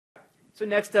So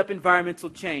next up, environmental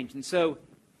change. And so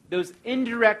those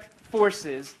indirect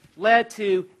forces led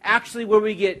to actually where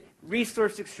we get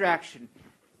resource extraction,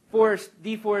 forest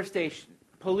deforestation,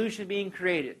 pollution being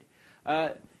created.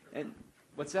 And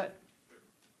what's that?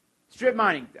 Strip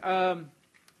mining. I'll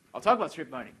talk about strip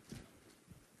mining.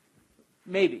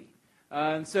 Maybe.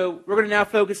 So we're going to now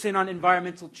focus in on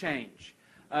environmental change.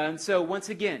 So once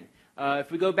again,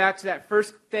 if we go back to that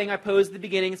first thing I posed at the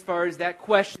beginning as far as that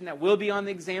question that will be on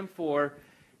the exam for,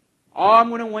 all I'm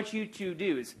going to want you to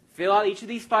do is fill out each of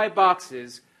these 5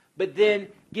 boxes, but then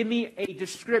give me a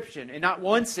description, and not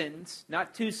one sentence,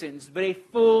 not 2 sentences, but a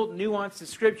full, nuanced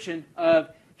description of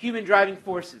human driving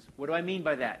forces. What do I mean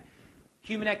by that?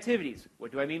 Human activities.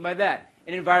 What do I mean by that?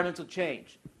 And environmental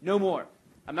change. No more.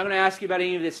 I'm not going to ask you about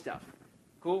any of this stuff.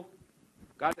 Cool?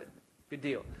 Got it? Good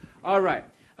deal. All right.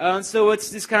 So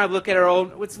let's just kind of look at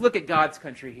let's look at God's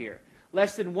country here.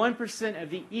 Less than 1% of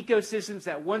the ecosystems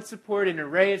that once supported an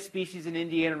array of species in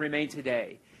Indiana remain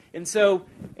today. And so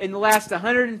in the last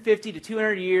 150 to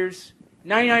 200 years,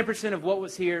 99% of what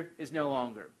was here is no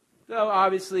longer. So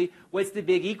obviously, what's the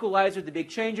big equalizer, the big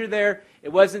changer there? It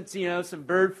wasn't, some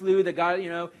bird flu that got,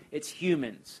 it's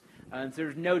humans. So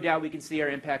there's no doubt we can see our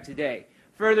impact today.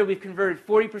 Further, we've converted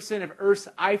 40% of Earth's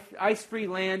ice-free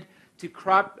land to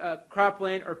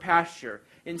cropland or pasture.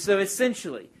 And so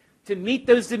essentially, to meet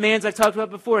those demands I talked about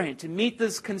beforehand, to meet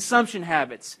those consumption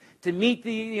habits, to meet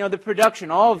the production,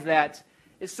 all of that,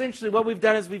 essentially what we've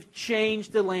done is we've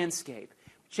changed the landscape.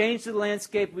 Changed the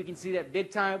landscape, we can see that big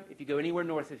time if you go anywhere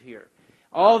north of here.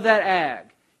 All of that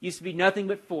ag used to be nothing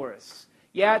but forests.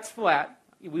 Yeah, it's flat.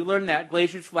 We learned that.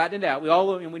 Glaciers flattened it out. We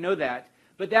know that.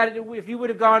 But that, if you would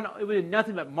have gone, it would have been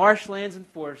nothing but marshlands and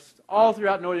forests all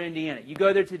throughout northern Indiana. You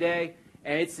go there today,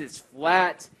 and it's just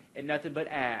flat and nothing but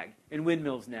ag and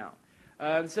windmills now.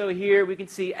 So here we can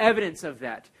see evidence of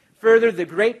that. Further, the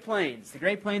Great Plains. The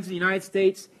Great Plains of the United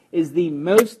States is the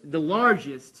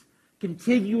largest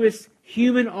contiguous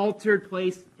human-altered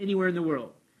place anywhere in the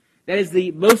world. That is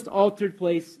the most altered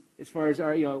place as far as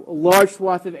our, a large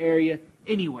swath of area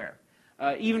anywhere.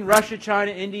 Even Russia,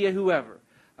 China, India, whoever.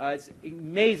 It's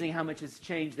amazing how much has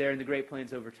changed there in the Great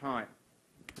Plains over time.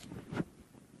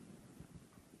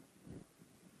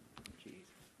 Jeez.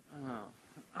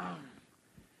 All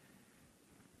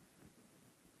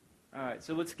right,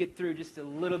 so let's get through just a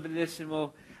little bit of this, and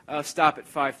we'll stop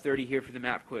at 5:30 here for the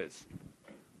map quiz.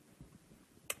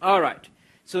 All right,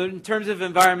 so in terms of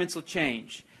environmental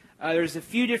change, there's a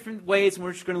few different ways, and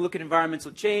we're just going to look at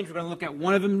environmental change. We're going to look at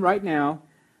one of them right now.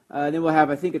 Then we'll have,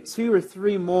 I think, 2 or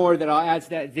 3 more that I'll add to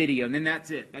that video, and then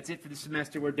that's it. That's it for the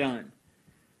semester. We're done.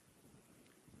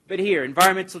 But here,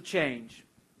 environmental change.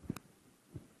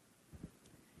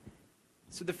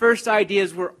 So the first idea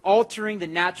is we're altering the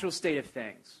natural state of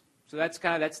things. So that's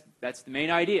the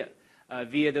main idea.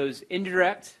 Via those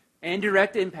indirect and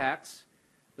direct impacts,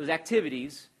 those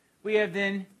activities, we have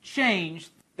then changed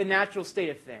the natural state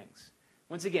of things.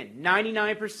 Once again,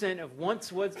 99% of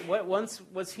what once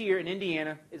was here in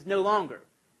Indiana is no longer.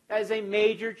 That is a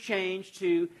major change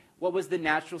to what was the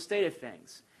natural state of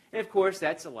things. And of course,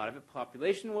 that's a lot of it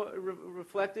population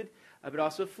reflected, but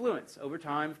also affluence. Over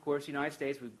time, of course, the United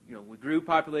States, we grew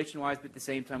population-wise, but at the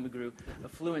same time we grew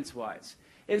affluence-wise.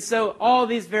 And so all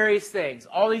these various things,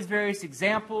 all these various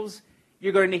examples,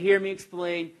 you're going to hear me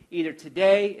explain either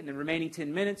today in the remaining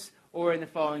 10 minutes or in the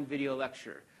following video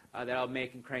lecture that I'll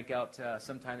make and crank out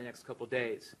sometime in the next couple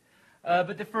days.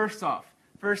 But the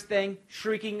first thing,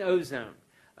 shrinking ozone.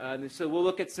 So we'll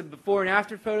look at some before and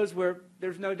after photos where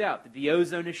there's no doubt that the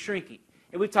ozone is shrinking.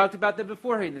 And we talked about that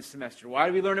beforehand this semester. Why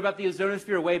did we learn about the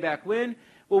ozonosphere way back when?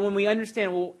 Well, when we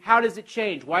understand, how does it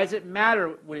change? Why does it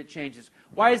matter when it changes?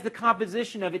 Why does the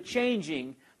composition of it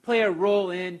changing play a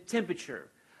role in temperature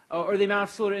or the amount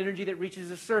of solar energy that reaches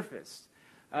the surface?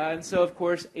 And so, of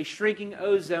course, a shrinking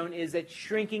ozone is that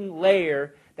shrinking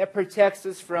layer that protects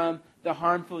us from the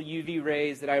harmful UV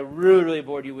rays that I really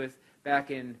bored you with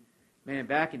back in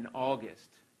August.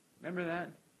 Remember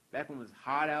that? Back when it was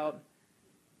hot out?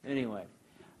 Anyway.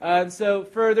 So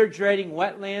further, dredging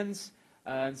wetlands.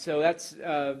 So that's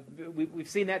we've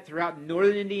seen that throughout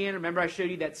northern Indiana. Remember I showed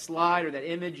you that slide or that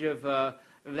image of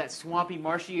that swampy,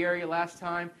 marshy area last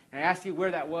time? And I asked you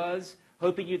where that was,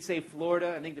 hoping you'd say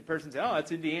Florida. I think the person said, oh,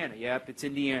 it's Indiana. Yep, it's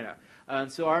Indiana.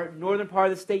 So our northern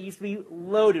part of the state used to be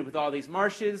loaded with all these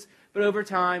marshes, but over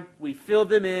time we filled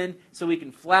them in so we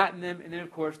can flatten them and then,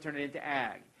 of course, turn it into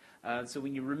ag. So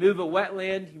when you remove a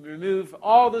wetland, you remove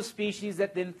all those species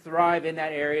that then thrive in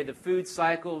that area, the food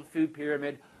cycle, food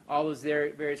pyramid, all those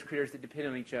various critters that depend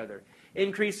on each other.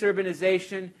 Increased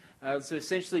urbanization, so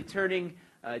essentially turning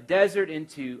desert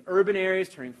into urban areas,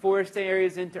 turning forest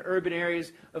areas into urban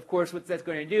areas. Of course, what that's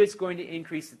going to do, it's going to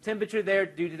increase the temperature there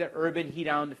due to the urban heat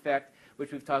island effect,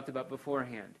 which we've talked about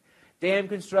beforehand. Dam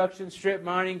construction, strip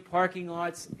mining, parking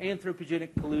lots, anthropogenic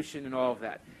pollution, and all of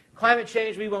that. Climate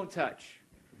change, we won't touch.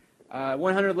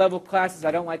 100 level classes,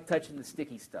 I don't like touching the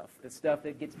sticky stuff, the stuff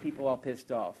that gets people all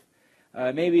pissed off.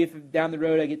 Maybe if down the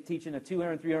road I get teaching a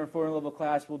 200, 300, 400 level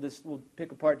class, we'll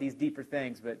pick apart these deeper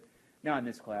things, but not in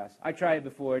this class. I tried it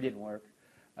before, it didn't work.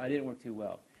 It didn't work too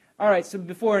well. All right, so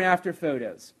before and after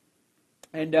photos.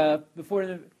 And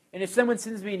if someone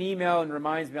sends me an email and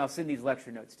reminds me, I'll send these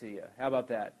lecture notes to you. How about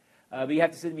that? But you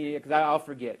have to send me, because I'll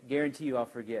forget. Guarantee you I'll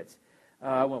forget.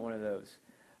 I want one of those.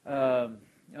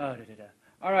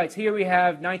 All right, so here we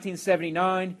have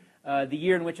 1979, the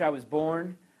year in which I was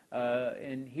born.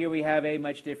 And here we have a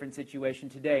much different situation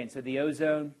today. And so the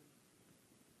ozone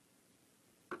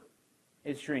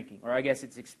is shrinking, or I guess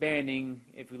it's expanding.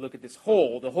 If we look at this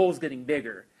hole, the hole's getting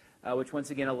bigger, which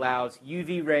once again allows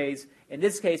UV rays, in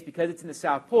this case, because it's in the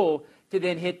South Pole, to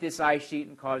then hit this ice sheet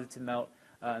and cause it to melt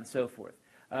and so forth.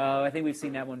 I think we've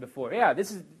seen that one before. Yeah,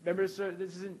 remember, sir,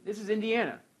 this is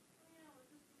Indiana.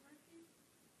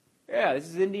 Yeah, this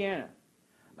is Indiana.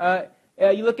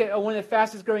 You look at one of the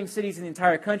fastest growing cities in the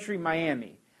entire country,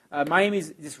 Miami.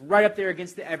 Miami's just right up there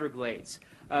against the Everglades.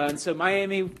 And so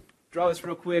Miami, draw this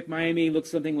real quick, Miami looks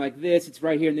something like this. It's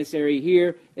right here in this area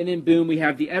here. And then boom, we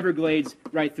have the Everglades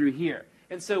right through here.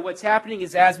 And so what's happening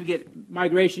is as we get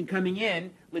migration coming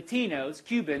in, Latinos,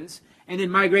 Cubans, and then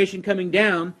migration coming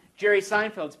down, Jerry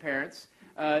Seinfeld's parents,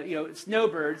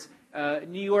 snowbirds,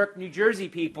 New York, New Jersey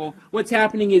people, what's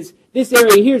happening is this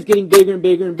area here is getting bigger and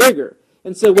bigger and bigger.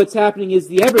 And so what's happening is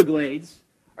the Everglades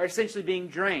are essentially being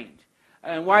drained.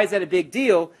 And why is that a big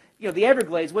deal? The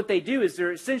Everglades, what they do is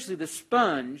they're essentially the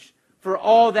sponge for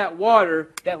all that water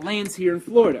that lands here in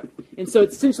Florida. And so it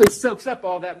essentially soaks up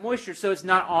all that moisture so it's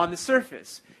not on the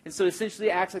surface. And so it essentially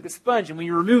acts like a sponge. And when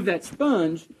you remove that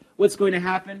sponge, what's going to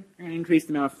happen? You're going to increase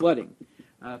the amount of flooding.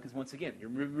 Because once again, you're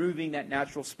removing that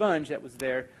natural sponge that was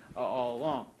there all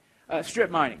along. Strip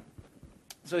mining.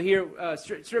 So here,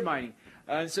 strip mining.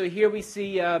 So here we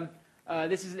see,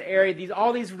 this is an area,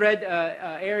 all these red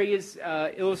areas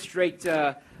illustrate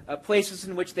places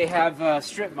in which they have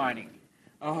strip mining.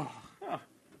 Oh,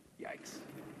 yikes.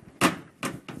 Can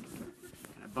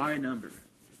I buy a number?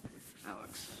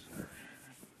 Alex.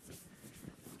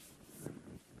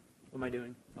 What am I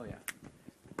doing? Oh, yeah.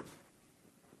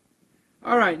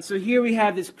 All right, so here we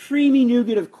have this creamy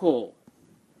nougat of coal.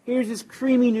 Here's this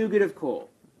creamy nougat of coal.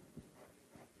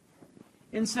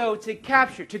 And so to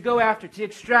capture, to go after, to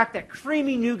extract that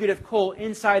creamy nougat of coal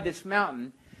inside this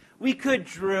mountain, we could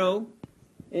drill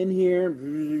in here,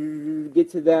 get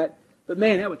to that. But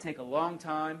man, that would take a long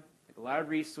time, take a lot of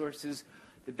resources.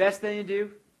 The best thing to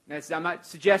do, I'm not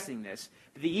suggesting this,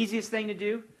 but the easiest thing to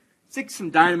do, stick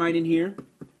some dynamite in here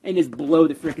and just blow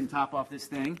the frickin' top off this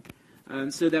thing.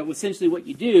 So that essentially what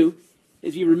you do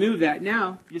is you remove that.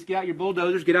 Now, you just get out your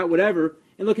bulldozers, get out whatever,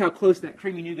 and look how close that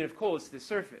creamy nougat of coal is to the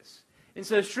surface. And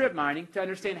so strip mining, to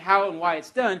understand how and why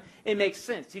it's done, it makes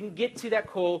sense. You can get to that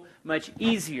coal much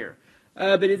easier.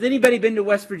 But has anybody been to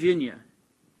West Virginia?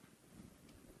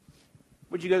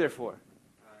 What'd you go there for?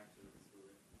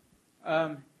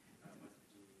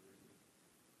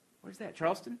 Where's that?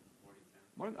 Charleston?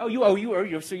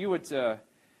 Morgantown. So you went.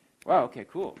 Wow. Okay.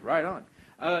 Cool. Right on.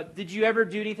 Did you ever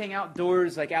do anything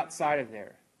outdoors, like outside of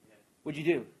there? Yeah. What'd you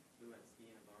do? We went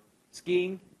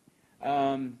skiing.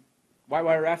 Skiing.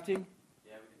 Whitewater rafting.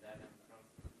 Yeah, we did that in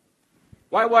Charleston.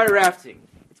 Whitewater rafting.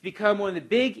 It's become one of the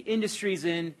big industries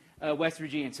in West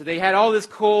Virginia. So they had all this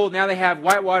coal. Now they have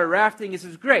whitewater rafting. This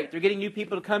is great. They're getting new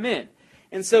people to come in.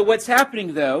 And so what's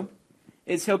happening, though,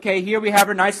 is, okay, here we have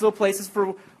our nice little places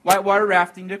for whitewater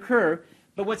rafting to occur.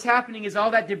 But what's happening is all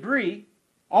that debris,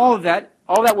 all that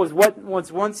was what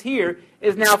was once here,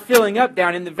 is now filling up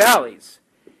down in the valleys.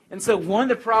 And so one of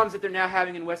the problems that they're now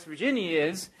having in West Virginia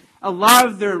is a lot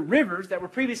of their rivers that were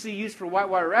previously used for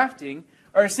whitewater rafting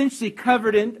are essentially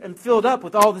covered in and filled up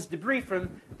with all this debris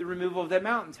from the removal of that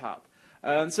mountaintop.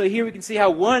 So here we can see how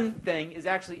one thing is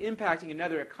actually impacting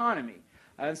another economy.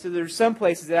 So there's some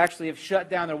places that actually have shut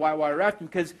down their whitewater rafting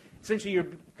because essentially you're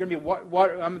going to be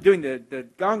water. I'm doing the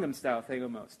Gangnam style thing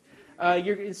almost.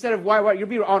 Instead of whitewater, you'll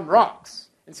be on rocks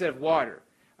instead of water.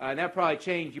 And that probably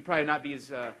changed. You probably not be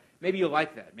as maybe you'll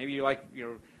like that. Maybe you like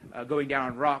going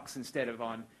down on rocks instead of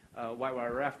on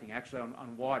whitewater rafting, actually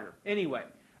on water. Anyway,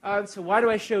 so why do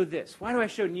I show this? Why do I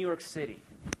show New York City?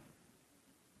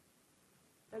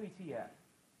 WTF?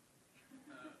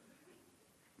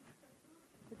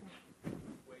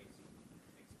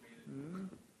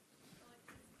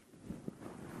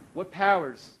 What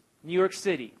powers New York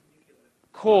City?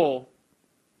 Coal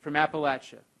from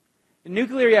Appalachia. And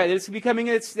nuclear, yeah, it's becoming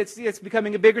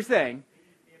a bigger thing.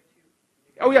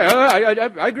 Oh yeah,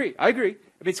 I agree.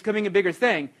 It's becoming a bigger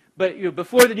thing. But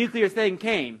before the nuclear thing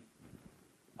came,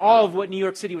 all of what New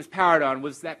York City was powered on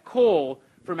was that coal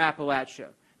from Appalachia.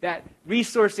 That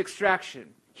resource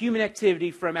extraction, human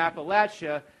activity from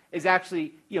Appalachia is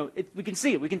actually, we can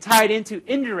see it. We can tie it into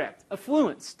indirect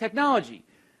affluence, technology.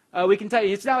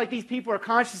 It's not like these people are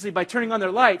consciously, by turning on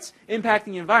their lights,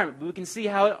 impacting the environment. But we can see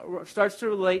how it starts to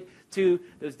relate to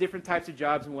those different types of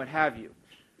jobs and what have you.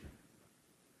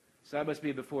 So that must be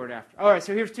a before and after. All right,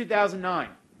 so here's 2009.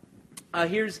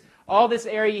 Here's all this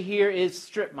area here is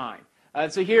strip mine.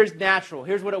 So here's natural.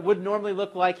 Here's what it would normally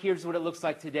look like. Here's what it looks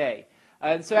like today.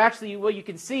 And so actually what you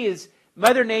can see is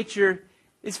Mother Nature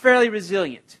is fairly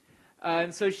resilient.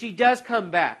 And so she does come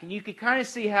back. And you can kind of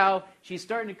see how she's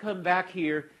starting to come back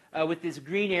here with this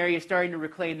green area starting to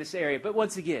reclaim this area. But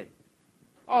once again,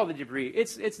 all the debris,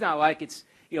 it's not like it's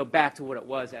back to what it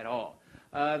was at all.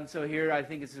 So here I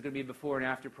think this is going to be before and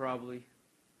after probably.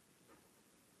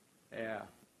 Yeah.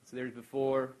 So there's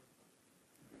before.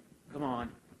 Come on.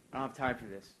 I don't have time for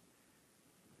this.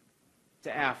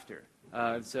 To after.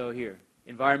 So here.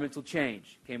 Environmental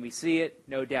change. Can we see it?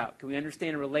 No doubt. Can we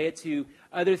understand and relate it to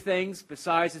other things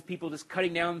besides just people just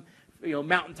cutting down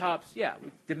mountaintops? Yeah.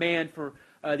 Demand for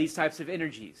these types of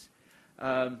energies.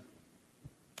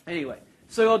 Anyway.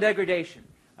 Soil degradation.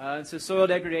 So soil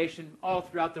degradation all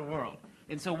throughout the world.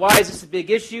 And so why is this a big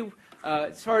issue?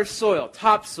 As far as soil,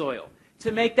 topsoil.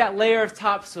 To make that layer of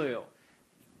topsoil,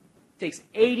 it takes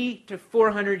 80 to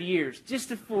 400 years just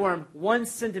to form 1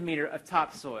 centimeter of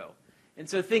topsoil. And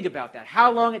so think about that.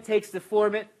 How long it takes to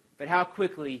form it, but how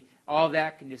quickly all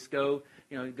that can just go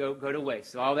to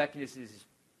waste. So all that can just is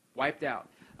wiped out.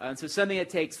 And so something that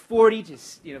takes 80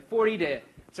 to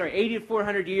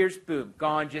 400 years, boom,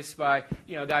 gone just by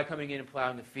a guy coming in and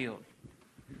plowing the field.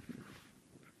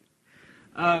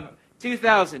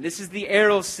 2000. This is the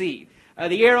Aral Sea.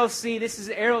 The Aral Sea. This is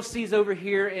Aral Sea's over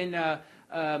here in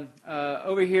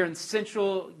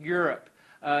Central Europe,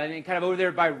 and kind of over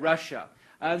there by Russia.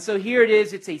 So here it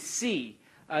is. It's a sea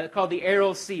called the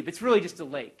Aral Sea, but it's really just a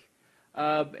lake.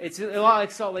 It's a lot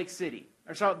like Salt Lake City,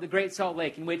 or the Great Salt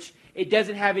Lake, in which it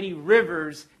doesn't have any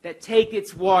rivers that take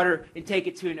its water and take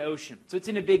it to an ocean. So it's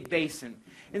in a big basin.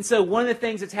 And so one of the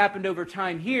things that's happened over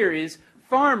time here is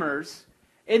farmers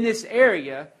in this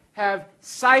area have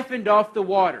siphoned off the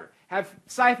water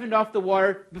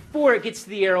before it gets to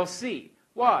the Aral Sea.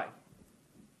 Why?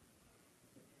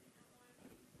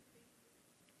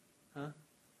 Huh?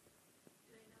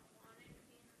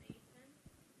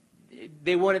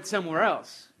 They want it somewhere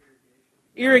else.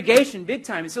 Irrigation, big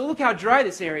time. And so look how dry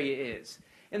this area is.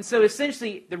 And so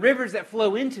essentially, the rivers that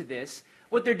flow into this,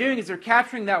 what they're doing is they're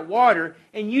capturing that water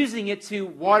and using it to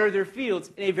water their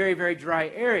fields in a very, very dry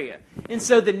area. And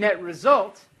so the net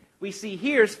result we see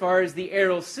here, as far as the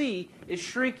Aral Sea, is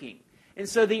shrinking. And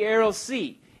so the Aral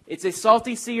Sea, it's a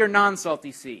salty sea or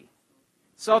non-salty sea?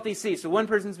 Salty sea. So one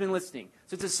person's been listening.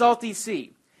 So it's a salty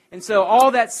sea. And so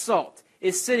all that salt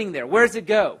is sitting there. Where does it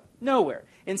go? Nowhere.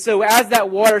 And so as that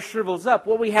water shrivels up,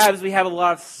 what we have is we have a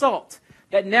lot of salt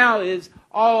that now is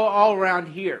all around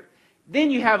here.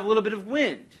 Then you have a little bit of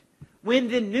wind.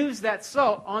 Wind then moves that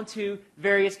salt onto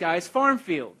various guys' farm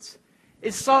fields.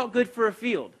 Is salt good for a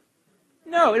field?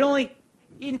 No, it only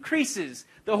increases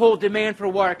the whole demand for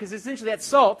water, because essentially that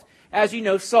salt, as you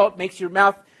know, salt makes your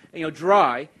mouth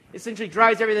dry. Essentially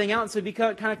dries everything out, and so it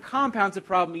kind of compounds the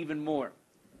problem even more.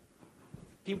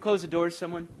 Can you close the doors,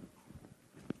 someone?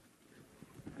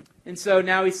 And so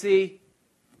now we see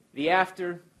the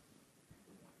after.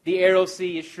 The Aral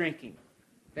Sea is shrinking.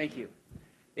 Thank you.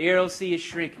 The Aral Sea is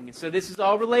shrinking. And so this is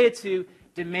all related to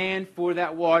demand for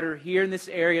that water here in this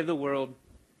area of the world.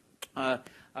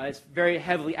 It's very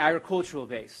heavily agricultural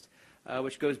based,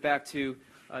 which goes back to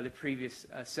the previous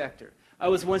sector. It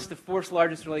was once the 4th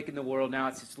largest lake in the world. Now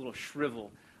it's just a little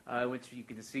shrivel, which you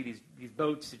can see these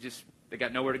boats they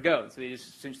got nowhere to go. So they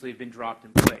just essentially have been dropped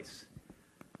in place.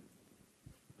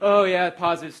 Oh yeah,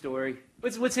 positive story.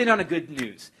 What's in on a good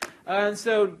news? And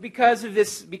so because of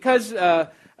this,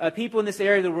 people in this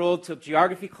area of the world took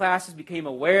geography classes, became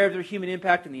aware of their human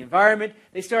impact on the environment,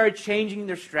 they started changing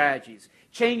their strategies,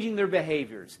 changing their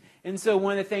behaviors. And so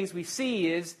one of the things we see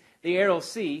is the Aral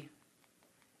Sea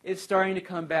is starting to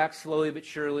come back slowly but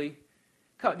surely.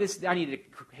 I need to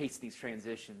haste these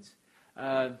transitions.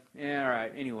 All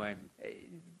right, anyway.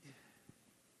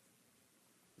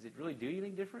 Does it really do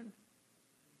anything different?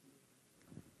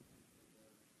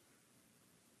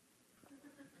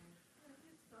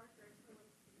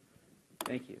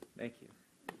 Thank you.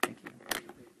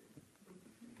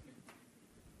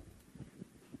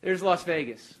 There's Las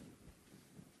Vegas.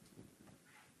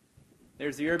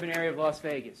 There's the urban area of Las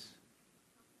Vegas.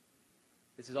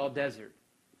 This is all desert.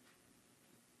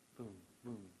 Boom,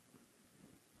 boom.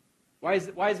 Why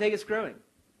is Vegas growing?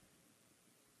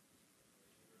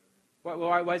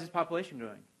 Why is this population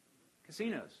growing?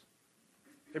 Casinos.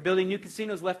 They're building new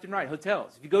casinos left and right,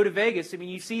 hotels. If you go to Vegas, I mean,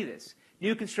 you see this.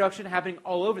 New construction happening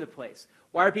all over the place.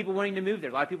 Why are people wanting to move there?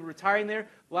 A lot of people are retiring there.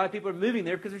 A lot of people are moving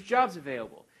there because there's jobs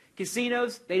available.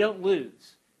 Casinos, they don't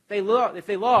lose. If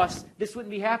they lost, this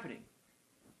wouldn't be happening.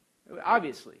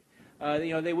 Obviously.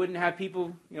 They wouldn't have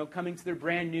people, coming to their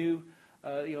brand new,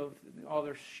 all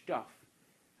their stuff.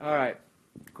 All right.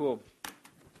 Cool.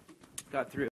 Got through.